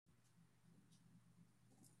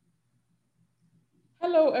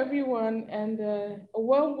Hello, everyone, and a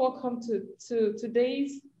warm welcome to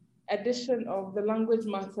today's edition of the Language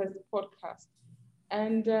Matters podcast.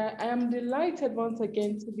 And I am delighted once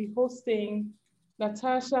again to be hosting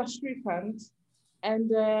Natasha Shrikant.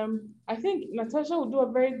 And I think Natasha will do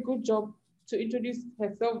a very good job to introduce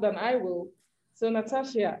herself than I will. So,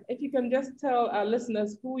 Natasha, if you can just tell our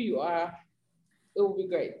listeners who you are, it will be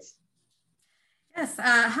great. Yes.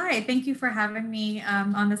 Hi. Thank you for having me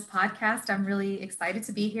on this podcast. I'm really excited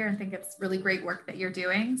to be here and think it's really great work that you're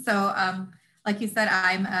doing. So, like you said,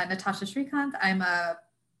 I'm Natasha Shrikant. I'm a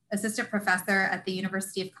assistant professor at the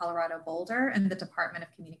University of Colorado Boulder in the Department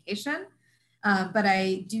of Communication. But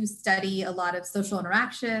I do study a lot of social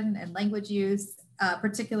interaction and language use,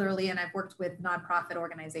 particularly, and I've worked with nonprofit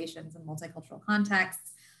organizations in multicultural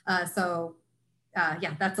contexts.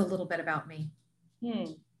 Yeah, that's a little bit about me.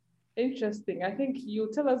 Hmm. Interesting. I think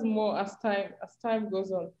you'll tell us more as time goes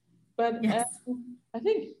on. But Yes. I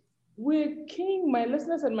think we're keen, my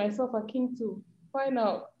listeners and myself are keen to find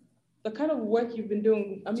out the kind of work you've been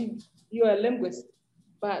doing. I mean, you're a linguist,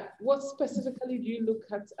 but what specifically do you look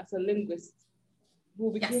at as a linguist?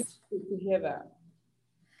 We'll be keen Yes. to hear that.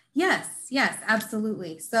 Yes,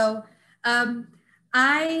 absolutely. So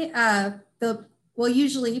I,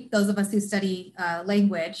 usually those of us who study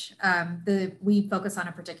language, we focus on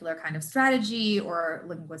a particular kind of strategy or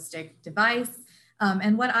linguistic device.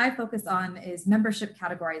 And what I focus on is membership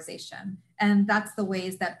categorization. And that's the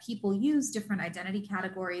ways that people use different identity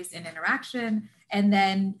categories in interaction. And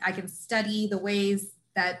then I can study the ways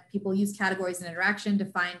that people use categories in interaction to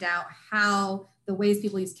find out how the ways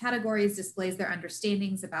people use categories displays their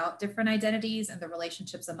understandings about different identities and the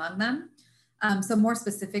relationships among them. So more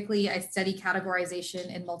specifically, I study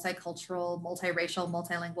categorization in multicultural, multiracial,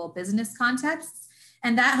 multilingual business contexts.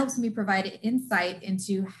 And that helps me provide insight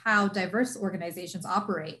into how diverse organizations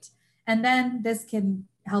operate. And then this can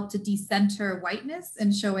help to decenter whiteness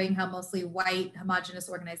and showing how mostly white homogenous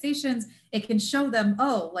organizations, it can show them,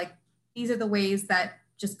 oh, like these are the ways that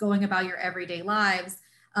just going about your everyday lives.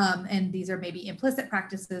 And these are maybe implicit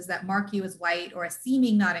practices that mark you as white or as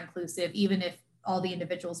seeming not inclusive, even if all the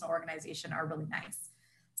individuals in the organization are really nice.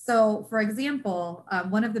 So for example,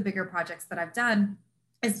 one of the bigger projects that I've done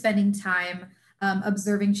is spending time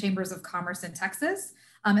observing chambers of commerce in Texas.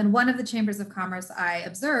 And one of the chambers of commerce I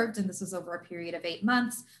observed, and this was over a period of 8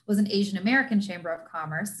 months, was an Asian American chamber of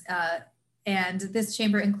commerce. And this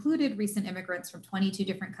chamber included recent immigrants from 22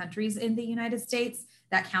 different countries in the United States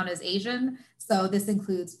that count as Asian. So this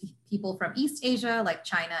includes people from East Asia, like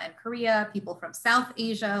China and Korea, people from South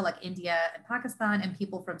Asia, like India and Pakistan, and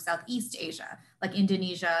people from Southeast Asia, like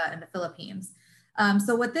Indonesia and the Philippines.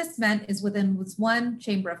 So what this meant is within this one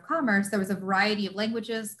chamber of commerce, there was a variety of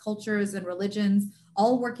languages, cultures, and religions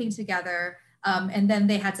all working together. And then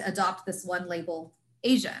they had to adopt this one label,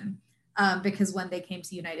 Asian. Because when they came to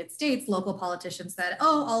the United States, local politicians said,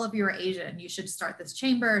 oh, all of you are Asian. You should start this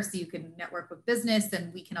chamber so you can network with business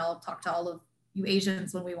and we can all talk to all of you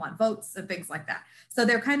Asians when we want votes and things like that. So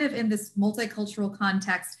they're kind of in this multicultural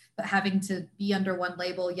context, but having to be under one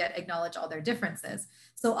label, yet acknowledge all their differences.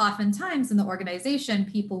 So oftentimes in the organization,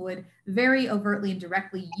 people would very overtly and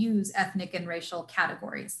directly use ethnic and racial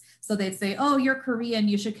categories. So they'd say, oh, you're Korean,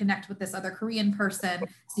 you should connect with this other Korean person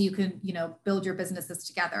so you can, build your businesses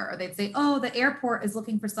together. Or they'd say, oh, the airport is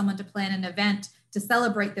looking for someone to plan an event to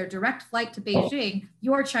celebrate their direct flight to Beijing.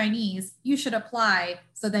 You're Chinese, you should apply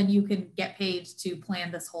so then you can get paid to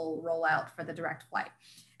plan this whole rollout for the direct flight.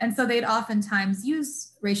 And so they'd oftentimes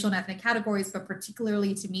use racial and ethnic categories, but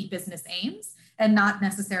particularly to meet business aims and not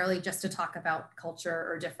necessarily just to talk about culture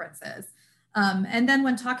or differences. And then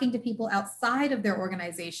when talking to people outside of their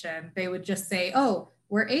organization, they would just say, oh,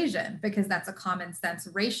 we're Asian, because that's a common sense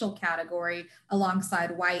racial category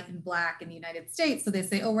alongside white and Black in the United States. So they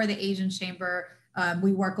say, oh, we're the Asian chamber.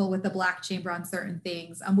 We work with the Black chamber on certain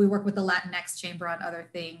things. We work with the Latinx chamber on other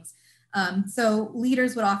things. So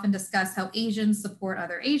leaders would often discuss how Asians support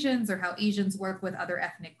other Asians or how Asians work with other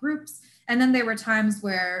ethnic groups. And then there were times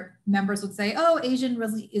where members would say, oh, Asian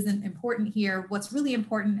really isn't important here. What's really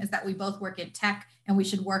important is that we both work in tech and we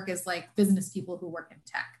should work as like business people who work in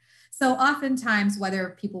tech. So oftentimes,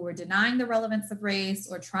 whether people were denying the relevance of race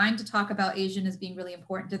or trying to talk about Asian as being really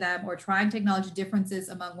important to them or trying to acknowledge differences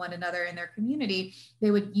among one another in their community, they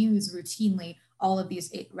would use routinely all of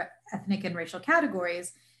these ethnic and racial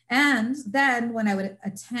categories. And then when I would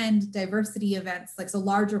attend diversity events, like so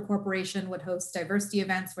larger corporation would host diversity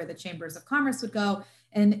events where the chambers of commerce would go.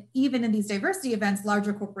 And even in these diversity events,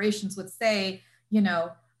 larger corporations would say,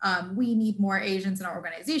 we need more Asians in our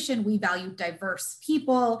organization. We value diverse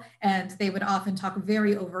people. And they would often talk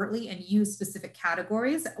very overtly and use specific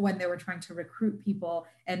categories when they were trying to recruit people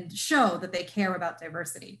and show that they care about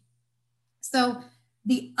diversity. So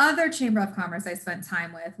the other Chamber of Commerce I spent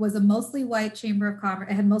time with was a mostly white Chamber of Commerce.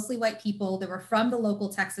 It had mostly white people that were from the local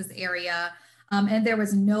Texas area. And there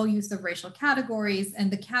was no use of racial categories. And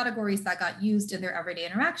the categories that got used in their everyday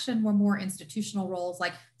interaction were more institutional roles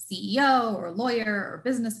like CEO or lawyer or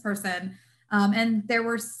business person. And there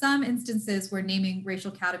were some instances where naming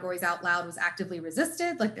racial categories out loud was actively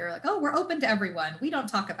resisted. Like they were like, oh, we're open to everyone. We don't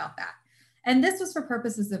talk about that. And this was for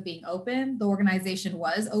purposes of being open. The organization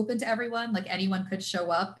was open to everyone, like anyone could show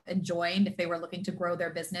up and join if they were looking to grow their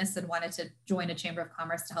business and wanted to join a Chamber of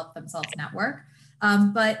Commerce to help themselves network.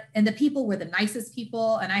 And the people were the nicest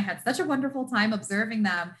people, and I had such a wonderful time observing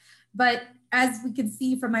them. But as we can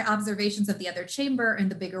see from my observations of the other chamber and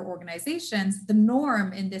the bigger organizations, the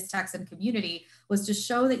norm in this Texan community was to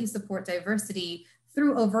show that you support diversity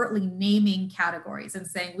through overtly naming categories and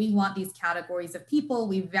saying, we want these categories of people.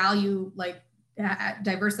 We value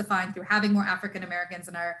diversifying through having more African Americans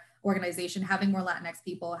in our organization, having more Latinx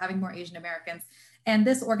people, having more Asian Americans. And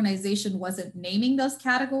this organization wasn't naming those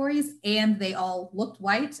categories, and they all looked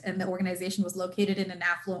white, and the organization was located in an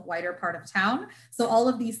affluent, whiter part of town. So all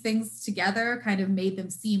of these things together kind of made them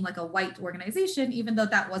seem like a white organization, even though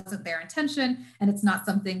that wasn't their intention, and it's not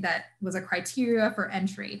something that was a criteria for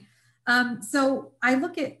entry. So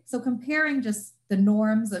comparing just the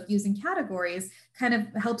norms of using categories kind of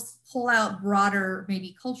helps pull out broader,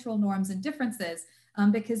 maybe cultural norms and differences.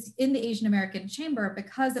 Because in the Asian American Chamber,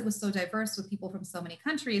 because it was so diverse with people from so many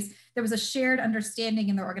countries, there was a shared understanding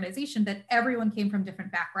in the organization that everyone came from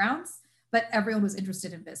different backgrounds, but everyone was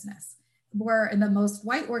interested in business. Where in the most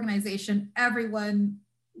white organization, everyone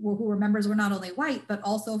who were members were not only white, but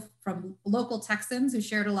also from local Texans who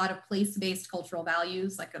shared a lot of place-based cultural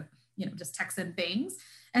values, like just Texan things.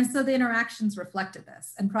 And so the interactions reflected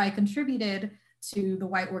this and probably contributed to the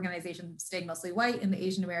white organization staying mostly white and the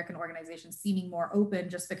Asian American organization seeming more open,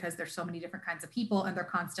 just because there's so many different kinds of people and they're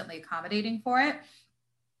constantly accommodating for it.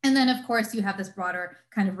 And then of course you have this broader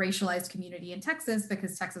kind of racialized community in Texas,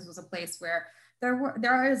 because Texas was a place where there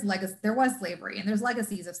was slavery and there's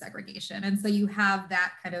legacies of segregation. And so you have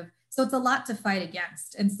that so it's a lot to fight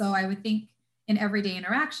against. And so I would think in everyday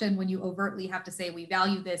interaction, when you overtly have to say, we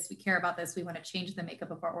value this, we care about this, we want to change the makeup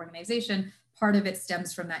of our organization, part of it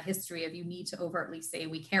stems from that history of you need to overtly say,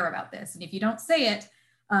 we care about this. And if you don't say it,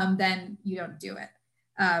 then you don't do it.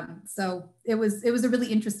 So it was a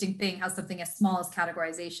really interesting thing how something as small as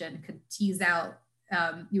categorization could tease out,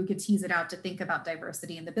 you could tease it out to think about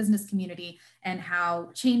diversity in the business community, and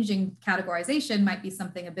how changing categorization might be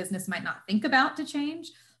something a business might not think about to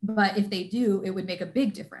change. But if they do, it would make a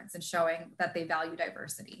big difference in showing that they value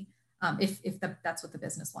diversity, if that's what the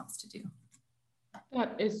business wants to do.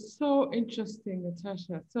 That is so interesting,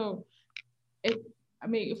 Natasha. So, if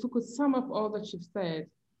we could sum up all that you've said,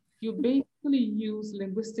 you basically use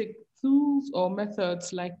linguistic tools or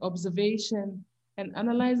methods like observation and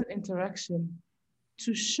analyzing interaction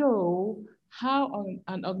to show how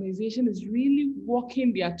an organization is really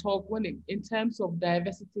walking their talk in terms of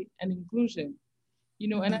diversity and inclusion.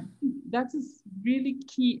 And I think that is really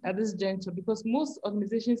key at this juncture, because most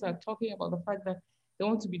organizations are talking about the fact that they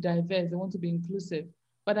want to be diverse, they want to be inclusive.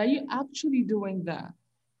 But are you actually doing that?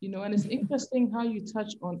 And it's interesting how you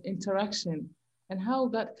touch on interaction and how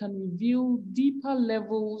that can reveal deeper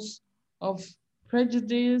levels of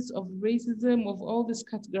prejudice, of racism, of all this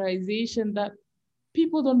categorization that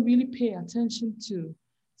people don't really pay attention to.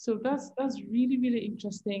 So that's really, really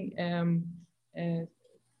interesting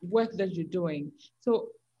work that you're doing. So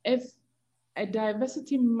if a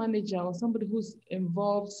diversity manager or somebody who's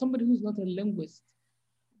involved, somebody who's not a linguist,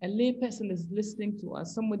 a layperson is listening to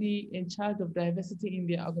us, somebody in charge of diversity in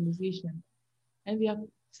their organization, and they are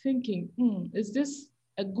thinking, is this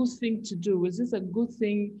a good thing to do? Is this a good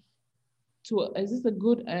thing is this a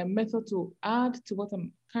good method to add to what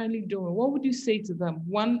I'm currently doing? What would you say to them?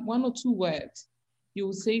 One or two words you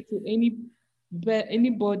will say to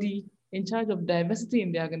anybody in charge of diversity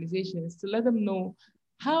in the organizations, to let them know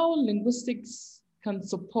how linguistics can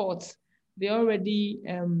support the already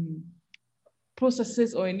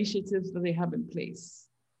processes or initiatives that they have in place.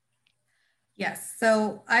 Yes,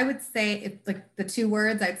 so I would say, it's like the two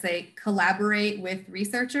words, I'd say collaborate with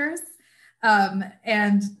researchers.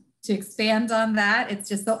 And to expand on that, it's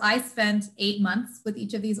just, so I spent 8 months with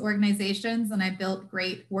each of these organizations, and I built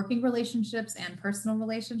great working relationships and personal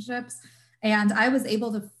relationships. And I was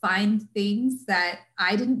able to find things that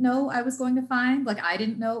I didn't know I was going to find. Like, I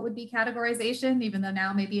didn't know it would be categorization, even though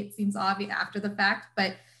now maybe it seems obvious after the fact.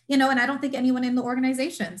 But you know, and I don't think anyone in the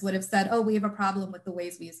organizations would have said, oh, we have a problem with the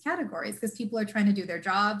ways we use categories, because people are trying to do their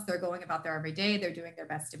jobs. They're going about their every day. They're doing their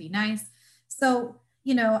best to be nice. So,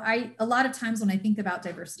 you know, a lot of times when I think about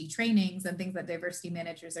diversity trainings and things that diversity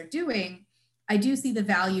managers are doing, I do see the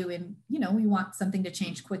value in, you know, you want something to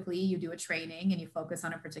change quickly, you do a training and you focus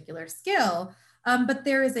on a particular skill. But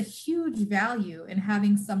there is a huge value in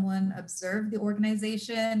having someone observe the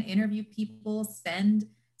organization, interview people, spend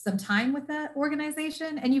some time with that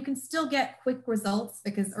organization, and you can still get quick results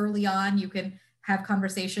because early on you can have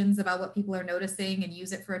conversations about what people are noticing and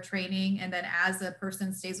use it for a training. And then as a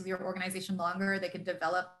person stays with your organization longer, they can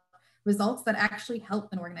develop results that actually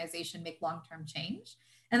help an organization make long-term change.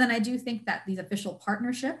 And then I do think that these official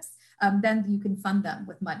partnerships, then you can fund them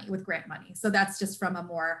with money, with grant money. So that's just from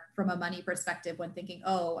a money perspective when thinking,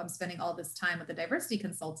 oh, I'm spending all this time with a diversity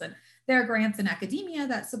consultant. There are grants in academia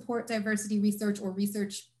that support diversity research or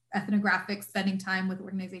research ethnographics, spending time with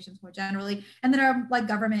organizations more generally. And there are like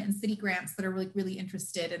government and city grants that are really, really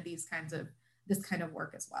interested in this kind of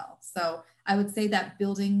work as well. So I would say that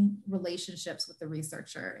building relationships with the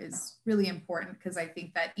researcher is really important, because I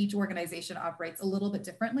think that each organization operates a little bit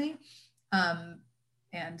differently.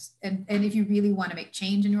 And if you really want to make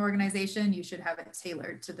change in your organization, you should have it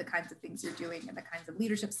tailored to the kinds of things you're doing and the kinds of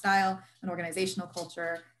leadership style and organizational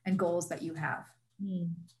culture and goals that you have.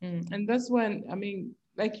 And that's when, I mean,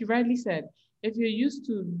 like you rightly said, if you're used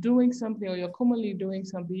to doing something or you're commonly doing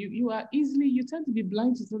something, you tend to be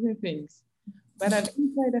blind to certain things. But an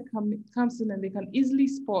insider comes in and they can easily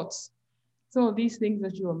spot some of these things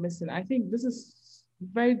that you are missing. I think this is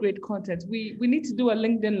very great content. We need to do a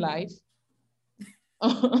LinkedIn Live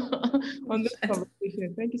on this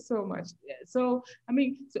conversation. Thank you so much. Yeah. So, I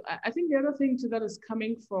mean, I think the other thing too that is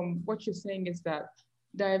coming from what you're saying is that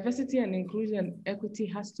diversity and inclusion and equity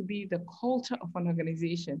has to be the culture of an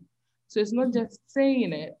organization. So it's not just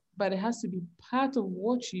saying it, but it has to be part of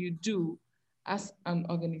what you do as an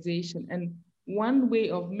organization. And one way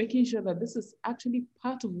of making sure that this is actually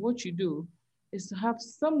part of what you do is to have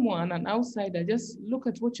someone, an outsider, just look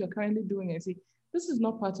at what you're currently doing and say, this is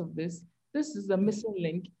not part of this. This is the missing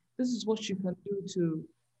link. This is what you can do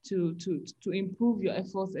to improve your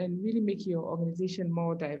efforts and really make your organization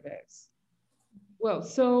more diverse. Well,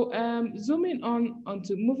 so zooming on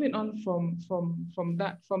onto moving on from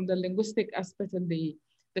the linguistic aspect and the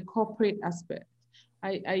corporate aspect,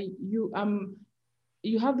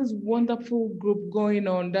 you have this wonderful group going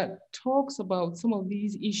on that talks about some of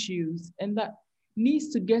these issues and that needs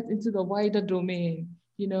to get into the wider domain,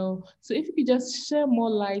 you know. So if you could just share more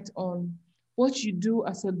light on what you do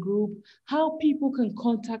as a group, how people can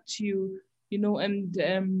contact you, you know,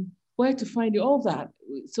 and where to find you, all that.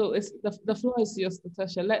 So it's the floor is yours,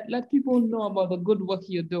 Natasha. Let people know about the good work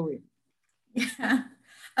you're doing. Yeah.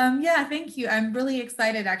 Thank you. I'm really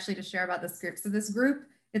excited actually to share about this group. So this group,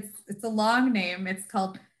 it's a long name. It's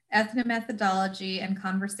called Ethnomethodology and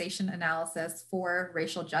Conversation Analysis for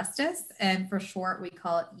Racial Justice. And for short, we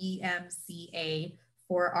call it EMCA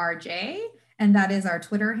for RJ. And that is our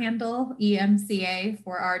Twitter handle, EMCA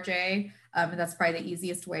for RJ. And that's probably the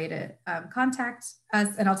easiest way to contact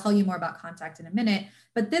us. And I'll tell you more about contact in a minute.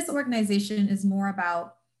 But this organization is more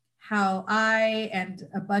about how I and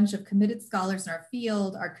a bunch of committed scholars in our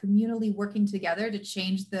field are communally working together to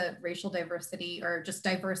change the racial diversity or just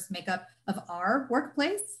diverse makeup of our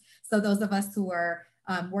workplace. So those of us who are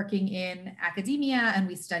working in academia and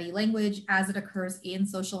we study language as it occurs in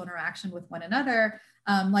social interaction with one another,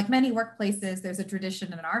 like many workplaces, there's a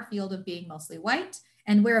tradition in our field of being mostly white,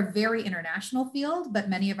 and we're a very international field, but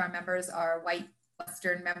many of our members are white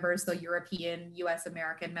Western members, so European, US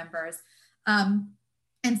American members.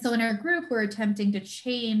 And so in our group, we're attempting to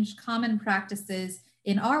change common practices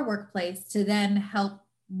in our workplace to then help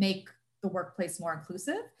make the workplace more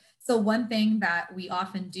inclusive. So one thing that we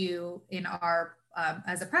often do in our,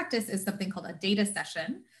 as a practice is something called a data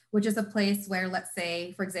session, which is a place where, let's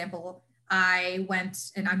say, for example, I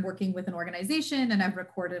went and I'm working with an organization and I've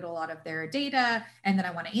recorded a lot of their data, and then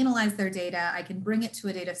I want to analyze their data. I can bring it to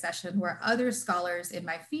a data session where other scholars in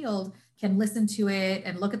my field can listen to it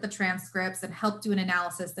and look at the transcripts and help do an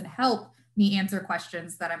analysis and help me answer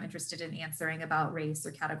questions that I'm interested in answering about race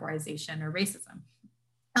or categorization or racism.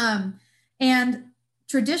 And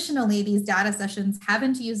traditionally, these data sessions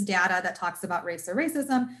haven't used data that talks about race or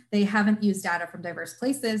racism. They haven't used data from diverse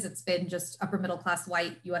places. It's been just upper middle class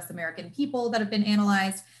white US American people that have been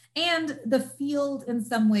analyzed. And the field in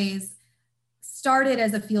some ways started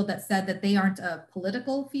as a field that said that they aren't a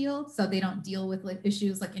political field, so they don't deal with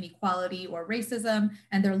issues like inequality or racism,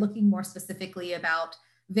 and they're looking more specifically about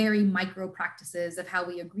very micro practices of how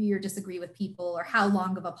we agree or disagree with people, or how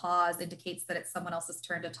long of a pause indicates that it's someone else's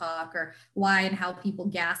turn to talk, or why and how people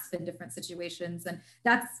gasp in different situations. And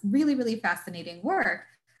that's really, really fascinating work.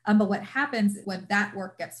 But what happens when that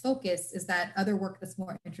work gets focused is that other work that's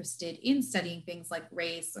more interested in studying things like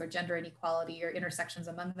race or gender inequality or intersections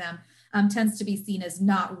among them tends to be seen as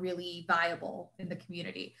not really viable in the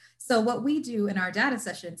community. So what we do in our data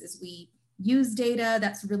sessions is we use data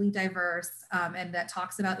that's really diverse and that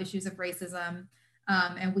talks about issues of racism.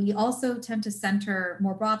 And we also tend to center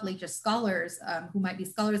more broadly just scholars who might be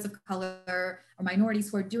scholars of color or minorities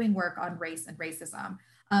who are doing work on race and racism.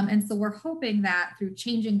 And so we're hoping that through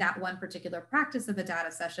changing that one particular practice of the data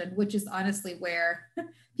session, which is honestly where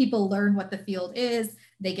people learn what the field is,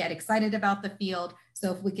 they get excited about the field.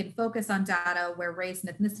 So if we can focus on data where race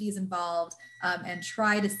and ethnicity is involved and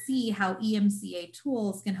try to see how EMCA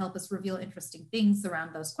tools can help us reveal interesting things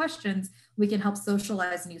around those questions, we can help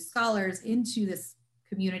socialize new scholars into this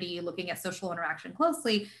community, looking at social interaction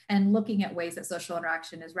closely and looking at ways that social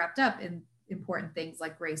interaction is wrapped up in important things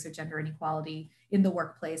like race or gender inequality in the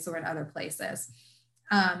workplace or in other places.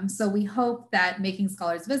 So we hope that making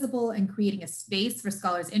scholars visible and creating a space for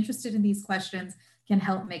scholars interested in these questions can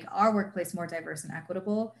help make our workplace more diverse and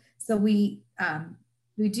equitable. So we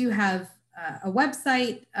do have a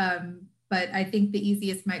website, but I think the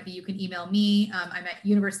easiest might be you can email me. I'm at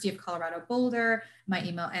University of Colorado Boulder, my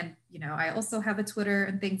email, and I also have a Twitter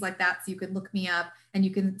and things like that. So you can look me up and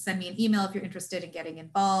you can send me an email if you're interested in getting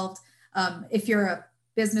involved. If you're a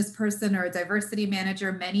business person or a diversity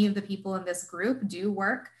manager, many of the people in this group do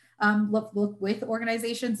work look with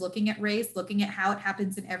organizations, looking at race, looking at how it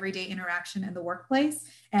happens in everyday interaction in the workplace,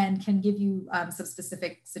 and can give you some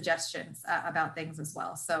specific suggestions about things as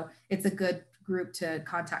well. So it's a good group to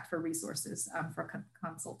contact for resources for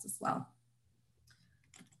consults as well.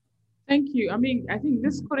 Thank you. I mean, I think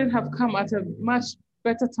this couldn't have come at a much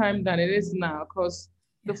better time than it is now, because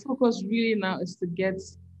the focus really now is to get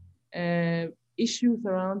issues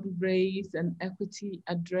around race and equity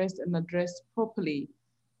addressed properly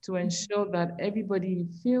to ensure that everybody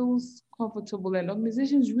feels comfortable and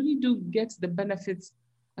organizations really do get the benefits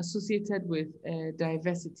associated with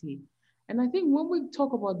diversity. And I think when we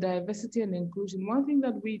talk about diversity and inclusion, one thing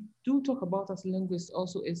that we do talk about as linguists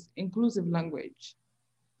also is inclusive language.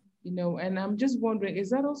 And I'm just wondering, is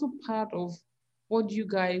that also part of what you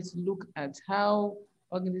guys look at, how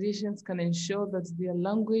organizations can ensure that their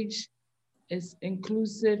language is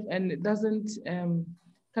inclusive and it doesn't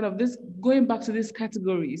kind of this going back to these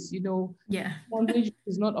categories, language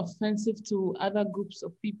is not offensive to other groups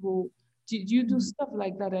of people. Do you do stuff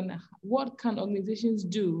like that? And what can organizations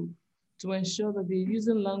do to ensure that they're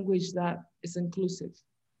using language that is inclusive?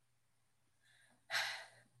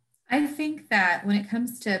 I think that when it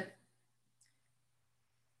comes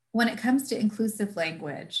to inclusive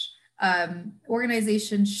language,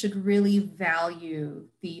 organizations should really value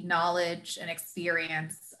the knowledge and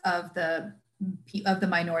experience of the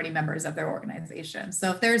minority members of their organization.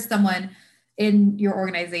 So if there's someone in your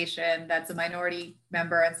organization that's a minority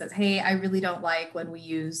member and says, hey, I really don't like when we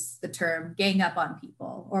use the term gang up on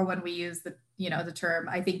people, or when we use the term,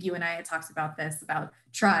 I think you and I had talked about this, about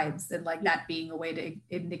tribes and like that being a way to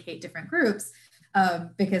indicate different groups,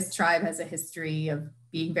 because tribe has a history of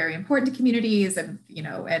being very important to communities and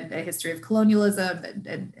a history of colonialism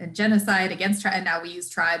and genocide against tribes. And now we use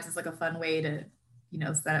tribes as like a fun way to,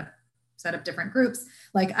 set up different groups.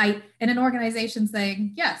 Like in an organization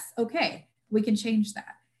saying, yes, okay, we can change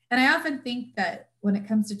that. And I often think that when it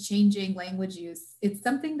comes to changing language use, it's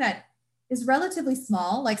something that is relatively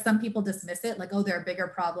small. Like some people dismiss it, like, oh, there are bigger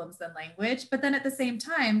problems than language. But then at the same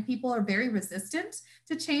time, people are very resistant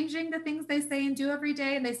to changing the things they say and do every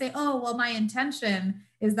day. And they say, oh, well, my intention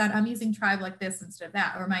is that I'm using tribe like this instead of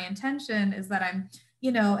that. Or my intention is that I'm,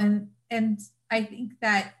 and I think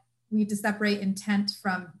that we have to separate intent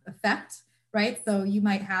from effect, right? So you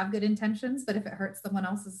might have good intentions, but if it hurts someone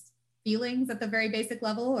else's feelings at the very basic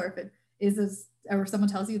level, or if it is or someone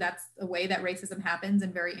tells you that's a way that racism happens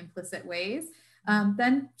in very implicit ways,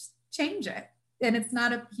 then change it. And it's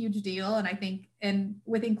not a huge deal. And I think, and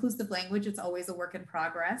with inclusive language, it's always a work in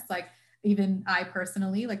progress. Like even I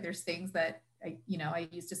personally, like there's things that I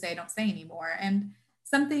used to say, I don't say anymore. And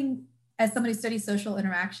something, as somebody who studies social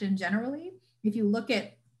interaction generally, if you look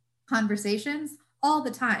at conversations, all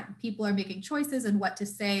the time, people are making choices and what to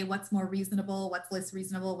say, what's more reasonable, what's less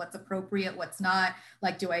reasonable, what's appropriate, what's not.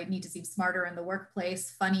 Like, do I need to seem smarter in the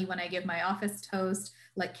workplace, funny when I give my office toast,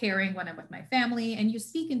 like caring when I'm with my family? And you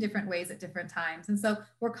speak in different ways at different times. And so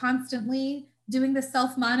we're constantly doing the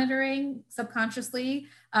self-monitoring subconsciously.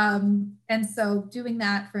 And so doing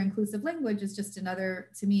that for inclusive language is just another,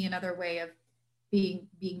 to me, another way of being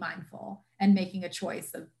mindful and making a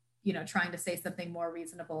choice of, you know, trying to say something more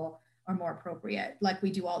reasonable or more appropriate, like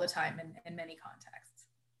we do all the time in many contexts.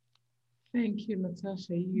 Thank you,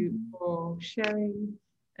 Natasha, for sharing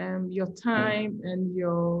your time and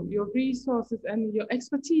your resources and your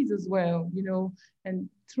expertise as well, you know, and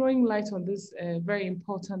throwing light on this very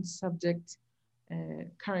important subject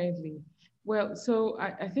currently. Well, so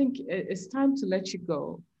I think it's time to let you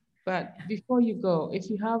go. But before you go, if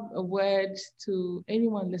you have a word to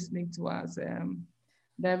anyone listening to us,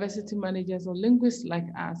 diversity managers or linguists like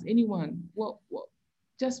us, anyone, what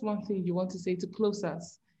just one thing you want to say to close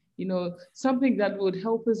us, you know, something that would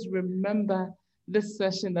help us remember this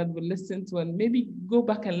session that we listened to and maybe go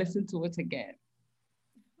back and listen to it again.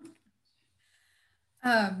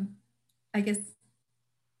 I guess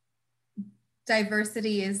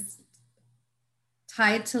diversity is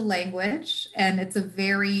tied to language, and it's a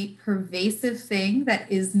very pervasive thing that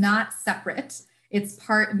is not separate. It's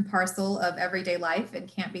part and parcel of everyday life and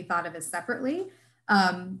can't be thought of as separately.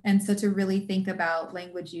 And so to really think about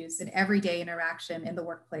language use in everyday interaction in the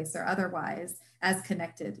workplace or otherwise as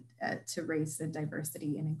connected to race and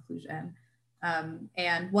diversity and inclusion.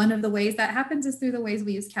 And one of the ways that happens is through the ways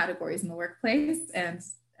we use categories in the workplace. And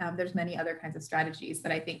there's many other kinds of strategies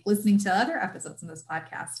that I think listening to other episodes in this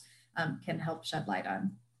podcast can help shed light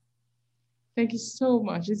on. Thank you so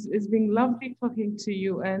much. It's been lovely talking to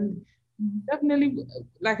you, and definitely,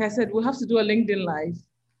 like I said, we'll have to do a LinkedIn Live.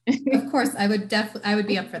 Of course, I would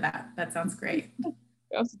be up for that. That sounds great.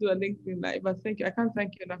 We have to do a LinkedIn Live, but thank you. I can't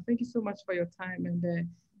thank you enough. Thank you so much for your time, and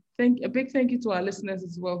a big thank you to our listeners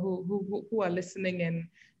as well who are listening, and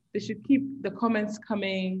they should keep the comments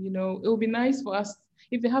coming. You know, it will be nice for us.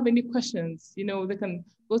 If they have any questions, you know, they can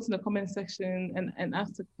go to the comment section and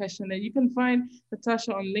ask the question. And you can find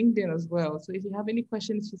Natasha on LinkedIn as well. So if you have any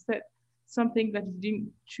questions, you said something that you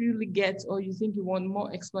didn't truly get or you think you want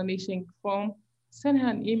more explanation from, send her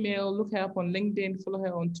an email, look her up on LinkedIn, follow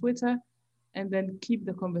her on Twitter, and then keep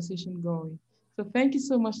the conversation going. So thank you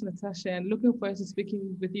so much, Natasha, and looking forward to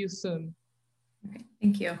speaking with you soon. Okay,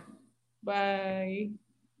 thank you. Bye.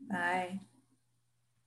 Bye.